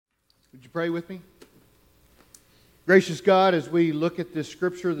Would you pray with me? Gracious God, as we look at this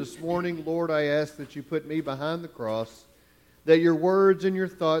scripture this morning, Lord, I ask that you put me behind the cross, that your words and your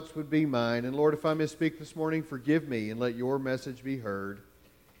thoughts would be mine. And Lord, if I misspeak this morning, forgive me and let your message be heard.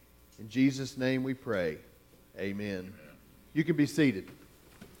 In Jesus' name we pray. Amen. You can be seated.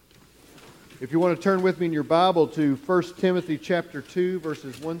 If you want to turn with me in your Bible to 1 Timothy chapter 2,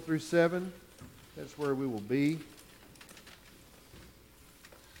 verses 1 through 7, that's where we will be.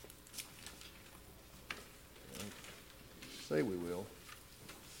 Say we will.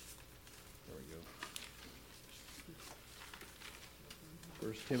 There we go.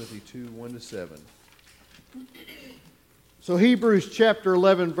 1 Timothy 2, 1 to 7. So Hebrews chapter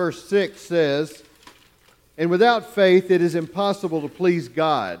 11, verse 6 says, "And without faith it is impossible to please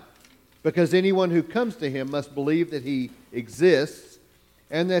God, because anyone who comes to him must believe that he exists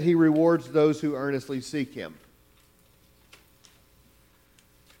and that he rewards those who earnestly seek him."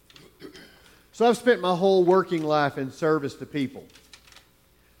 So I've spent my whole working life in service to people.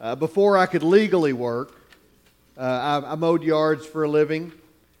 Before I could legally work, I mowed yards for a living.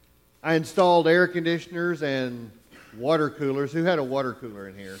 I installed air conditioners and water coolers. Who had a water cooler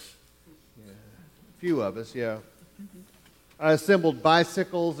in here? Yeah. A few of us, yeah. I assembled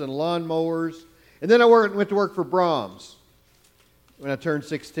bicycles and lawnmowers. And then I went to work for Brahms when I turned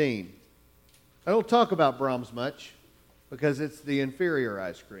 16. I don't talk about Brahms much because it's the inferior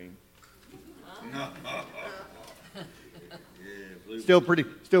ice cream. Still pretty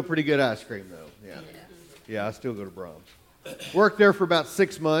good ice cream though. Yeah, I still go to Brahms. Worked there for about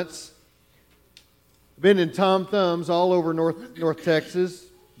 6 months. Been in Tom Thumbs all over North Texas,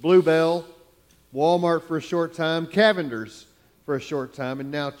 Bluebell, Walmart for a short time, Cavender's for a short time, and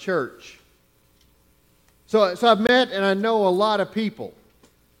now church. So I've met and I know a lot of people.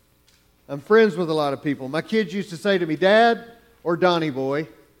 I'm friends with a lot of people. My kids used to say to me, "Dad," or "Donnie boy,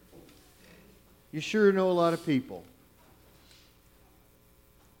 you sure know a lot of people."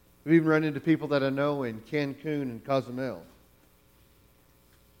 We've even run into people that I know in Cancun and Cozumel.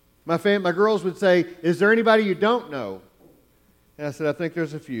 My girls would say, "Is there anybody you don't know?" And I said, "I think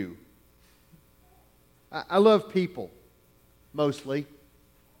there's a few." I love people, mostly.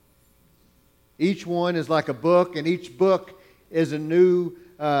 Each one is like a book, and each book is a new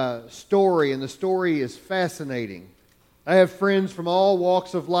story, and the story is fascinating. I have friends from all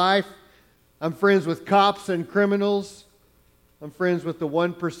walks of life. I'm friends with cops and criminals. I'm friends with the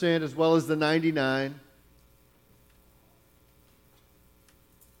 1% as well as the 99.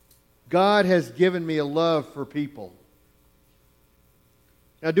 God has given me a love for people.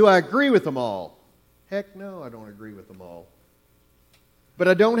 Now, do I agree with them all? Heck no, I don't agree with them all. But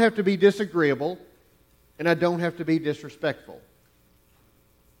I don't have to be disagreeable, and I don't have to be disrespectful.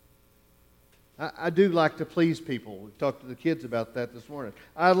 I do like to please people. We talked to the kids about that this morning.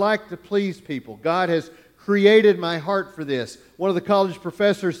 I like to please people. God has created my heart for this. One of the college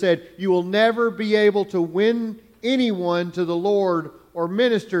professors said, "You will never be able to win anyone to the Lord or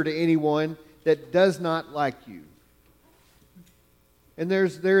minister to anyone that does not like you." And there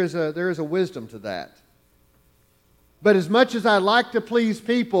is a wisdom to that. But as much as I like to please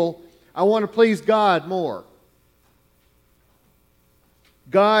people, I want to please God more.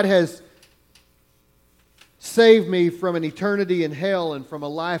 God has saved me from an eternity in hell and from a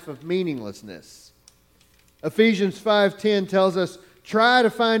life of meaninglessness. Ephesians 5:10 tells us, "Try to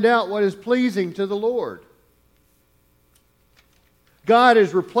find out what is pleasing to the Lord." God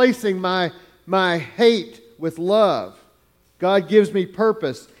is replacing my hate with love. God gives me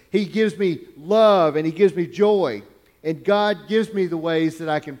purpose. He gives me love and He gives me joy. And God gives me the ways that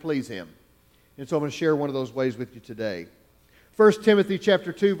I can please Him. And so I'm going to share one of those ways with you today. 1 Timothy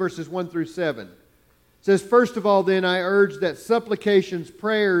chapter 2, verses 1 through 7. It says, "First of all, then, I urge that supplications,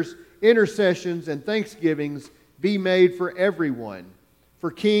 prayers, intercessions, and thanksgivings be made for everyone,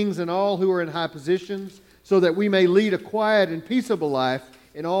 for kings and all who are in high positions, so that we may lead a quiet and peaceable life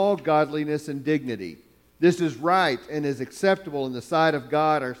in all godliness and dignity. This is right and is acceptable in the sight of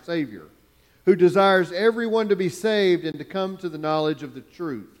God our Savior, who desires everyone to be saved and to come to the knowledge of the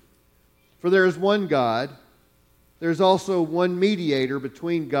truth. For there is one God, there is also one mediator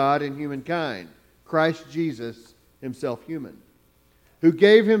between God and humankind, Christ Jesus, Himself human, who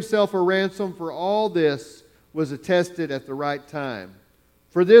gave Himself a ransom for all. This was attested at the right time.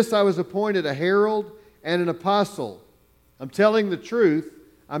 For this I was appointed a herald and an apostle. I'm telling the truth,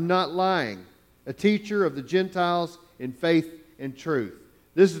 I'm not lying, a teacher of the Gentiles in faith and truth."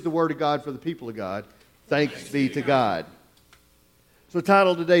 This is the word of God for the people of God. Thanks be to God. So the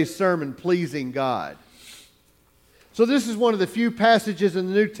title of today's sermon, Pleasing God. So this is one of the few passages in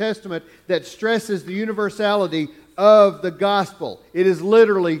the New Testament that stresses the universality of the gospel. It is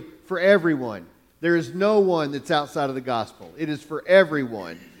literally for everyone. There is no one that's outside of the gospel. It is for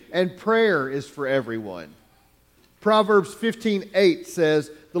everyone. And prayer is for everyone. Proverbs 15:8 says,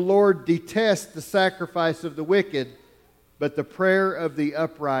 "The Lord detests the sacrifice of the wicked, but the prayer of the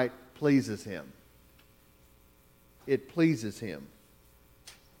upright pleases Him." It pleases Him.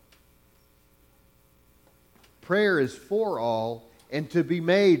 Prayer is for all and to be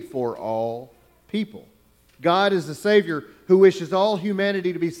made for all people. God is the Savior who wishes all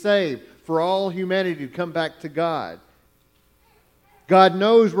humanity to be saved, for all humanity to come back to God. God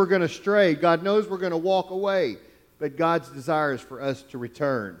knows we're going to stray. God knows we're going to walk away. But God's desire is for us to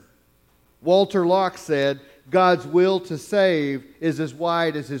return. Walter Locke said, "God's will to save is as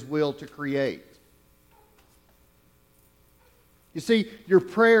wide as His will to create." You see, your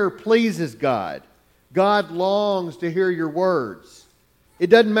prayer pleases God. God longs to hear your words.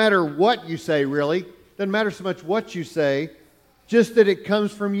 It doesn't matter what you say, really. It doesn't matter so much what you say, just that it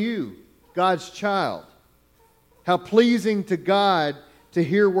comes from you, God's child. How pleasing to God to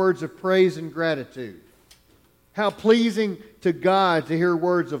hear words of praise and gratitude. How pleasing to God to hear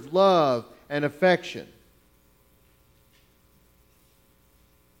words of love and affection.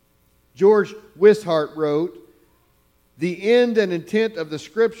 George Wishart wrote, "The end and intent of the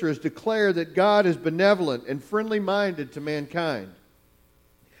Scriptures declare that God is benevolent and friendly-minded to mankind,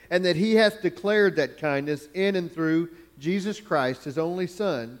 and that He hath declared that kindness in and through Jesus Christ, His only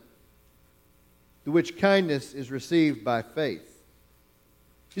Son, the which kindness is received by faith."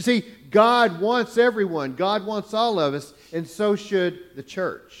 You see, God wants everyone. God wants all of us, and so should the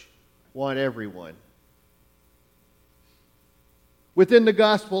church want everyone. Within the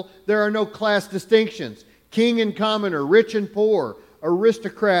gospel, there are no class distinctions. King and commoner, rich and poor,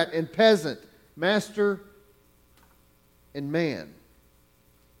 aristocrat and peasant, master and man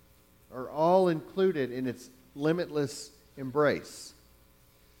are all included in its limitless embrace.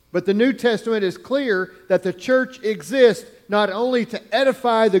 But the New Testament is clear that the church exists not only to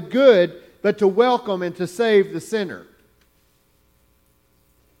edify the good, but to welcome and to save the sinner.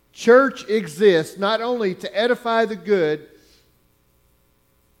 Church exists not only to edify the good,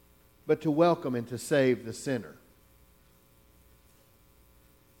 but to welcome and to save the sinner.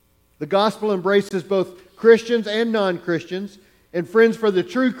 The gospel embraces both Christians and non-Christians. And friends, for the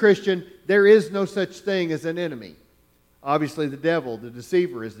true Christian, there is no such thing as an enemy. Obviously, the devil, the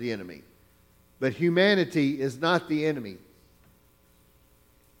deceiver, is the enemy. But humanity is not the enemy.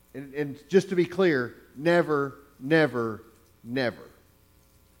 And just to be clear, never, never, never.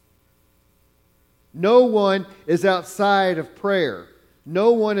 No one is outside of prayer.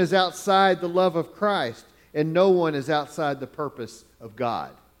 No one is outside the love of Christ. And no one is outside the purpose of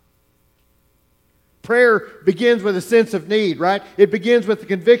God. Prayer begins with a sense of need, right? It begins with the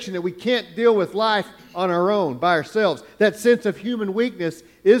conviction that we can't deal with life on our own, by ourselves. That sense of human weakness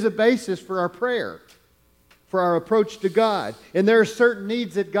is a basis for our prayer, for our approach to God. And there are certain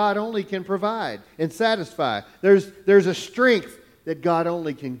needs that God only can provide and satisfy. There's a strength that God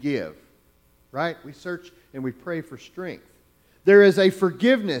only can give, right? We search and we pray for strength. There is a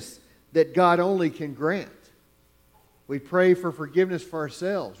forgiveness that God only can grant. We pray for forgiveness for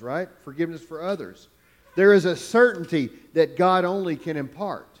ourselves, right? Forgiveness for others. There is a certainty that God only can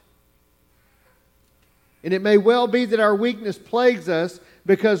impart. And it may well be that our weakness plagues us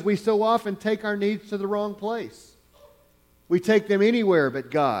because we so often take our needs to the wrong place. We take them anywhere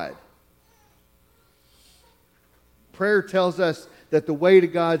but God. Prayer tells us that the way to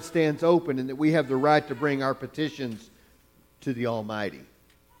God stands open and that we have the right to bring our petitions to the Almighty.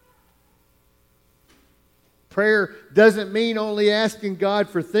 Prayer doesn't mean only asking God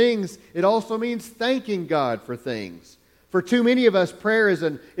for things. It also means thanking God for things. For too many of us, prayer is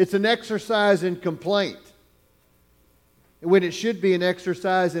an exercise in complaint, when it should be an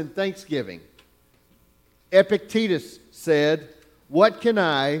exercise in thanksgiving. Epictetus said, "What can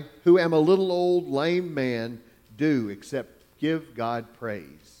I, who am a little old lame man, do except give God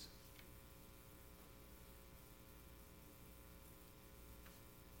praise?"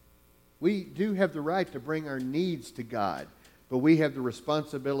 We do have the right to bring our needs to God, but we have the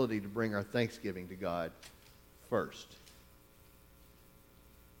responsibility to bring our thanksgiving to God first.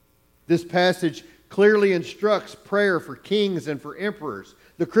 This passage clearly instructs prayer for kings and for emperors.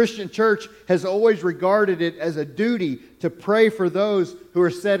 The Christian church has always regarded it as a duty to pray for those who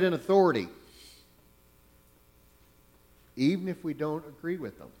are set in authority, even if we don't agree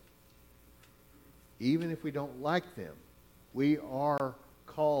with them, even if we don't like them. We are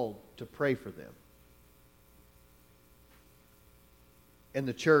called to pray for them. And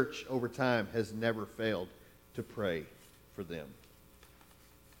the church over time has never failed to pray for them.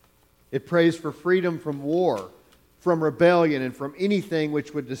 It prays for freedom from war, from rebellion and from anything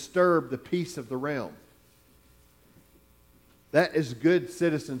which would disturb the peace of the realm. That is good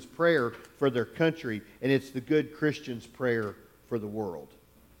citizens' prayer for their country, and it's the good Christian's prayer for the world.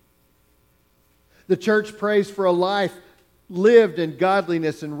 The church prays for a life lived in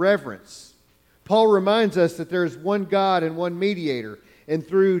godliness and reverence. Paul reminds us that there is one God and one mediator, and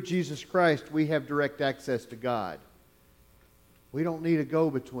through Jesus Christ we have direct access to God. We don't need a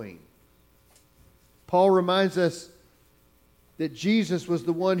go-between. Paul reminds us that Jesus was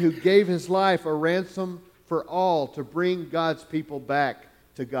the one who gave his life a ransom for all to bring God's people back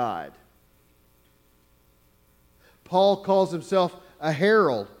to God. Paul calls himself a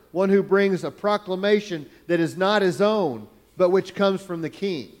herald, one who brings a proclamation that is not his own, but which comes from the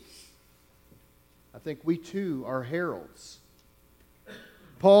King. I think we too are heralds.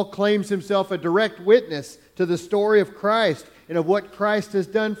 Paul claims himself a direct witness to the story of Christ and of what Christ has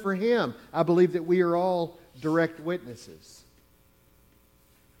done for him. I believe that we are all direct witnesses.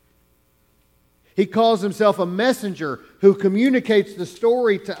 He calls himself a messenger who communicates the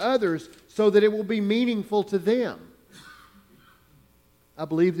story to others so that it will be meaningful to them. I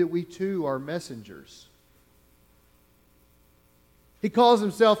believe that we too are messengers. He calls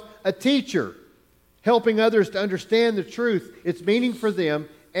himself a teacher, helping others to understand the truth, its meaning for them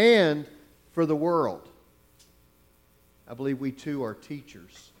and for the world. I believe we too are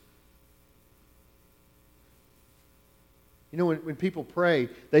teachers. You know, when people pray,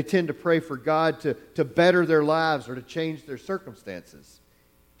 they tend to pray for God to better their lives or to change their circumstances.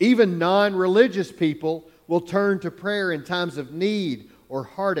 Even non-religious people will turn to prayer in times of need or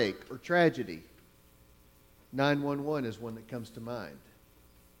heartache or tragedy. 911 is one that comes to mind.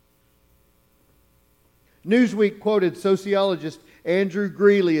 Newsweek quoted sociologist Andrew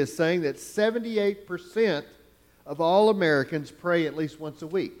Greeley as saying that 78% of all Americans pray at least once a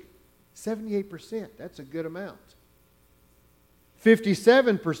week. 78%, that's a good amount.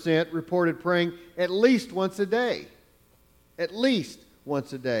 57% reported praying at least once a day. At least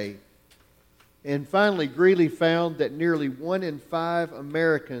once a day. And finally, Greeley found that nearly 1 in 5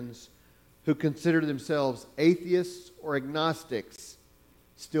 Americans who consider themselves atheists or agnostics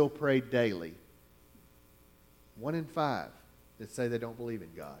still pray daily. 1 in 5 that say they don't believe in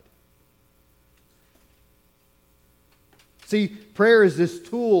God. See, prayer is this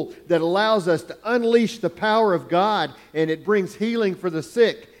tool that allows us to unleash the power of God, and it brings healing for the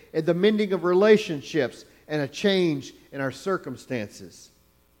sick and the mending of relationships and a change in our circumstances.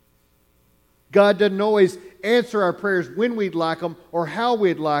 God doesn't always answer our prayers when we'd like them or how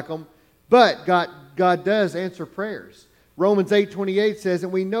we'd like them, but God does answer prayers. Romans 8:28 says,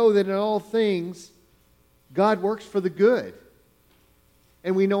 and we know that in all things God works for the good.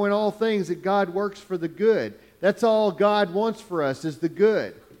 And we know in all things that God works for the good. That's all God wants for us is the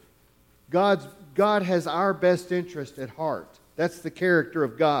good. God has our best interest at heart. That's the character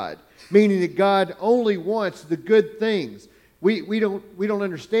of God. Meaning that God only wants the good things. We don't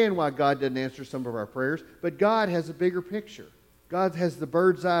understand why God doesn't answer some of our prayers, but God has a bigger picture. God has the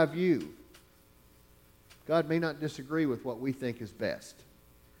bird's eye view. God may not disagree with what we think is best.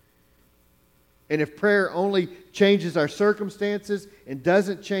 And if prayer only changes our circumstances and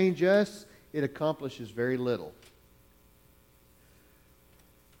doesn't change us, it accomplishes very little.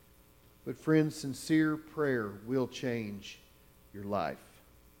 But friends, sincere prayer will change your life.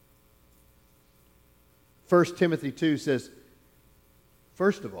 1 Timothy 2 says,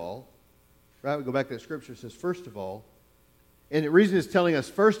 first of all, right, we go back to that scripture, it says, first of all, and the reason it's telling us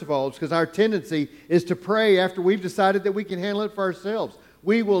first of all is because our tendency is to pray after we've decided that we can handle it for ourselves.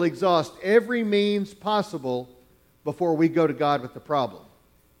 We will exhaust every means possible before we go to God with the problem.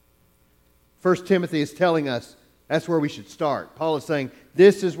 1 Timothy is telling us that's where we should start. Paul is saying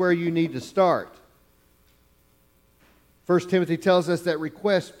this is where you need to start. 1 Timothy tells us that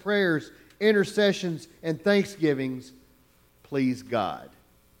requests, prayers, intercessions, and thanksgivings please God.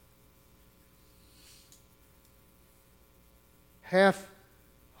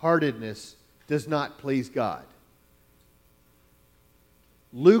 Half-heartedness does not please God.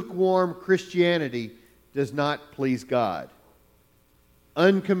 Lukewarm Christianity does not please God.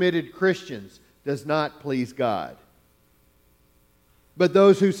 Uncommitted Christians does not please God. But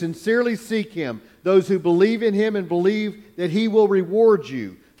those who sincerely seek Him, those who believe in Him and believe that He will reward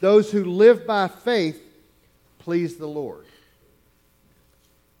you, those who live by faith, please the Lord.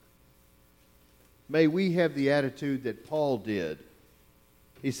 May we have the attitude that Paul did.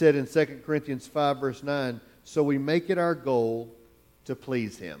 He said in 2 Corinthians 5 verse 9, so we make it our goal to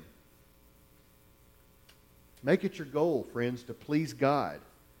please Him. Make it your goal, friends, to please God.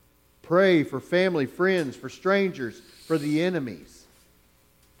 Pray for family, friends, for strangers, for the enemies,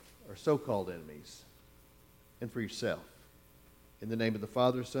 or so-called enemies. and for yourself. In the name of the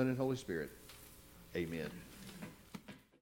Father, Son, and Holy Spirit, amen.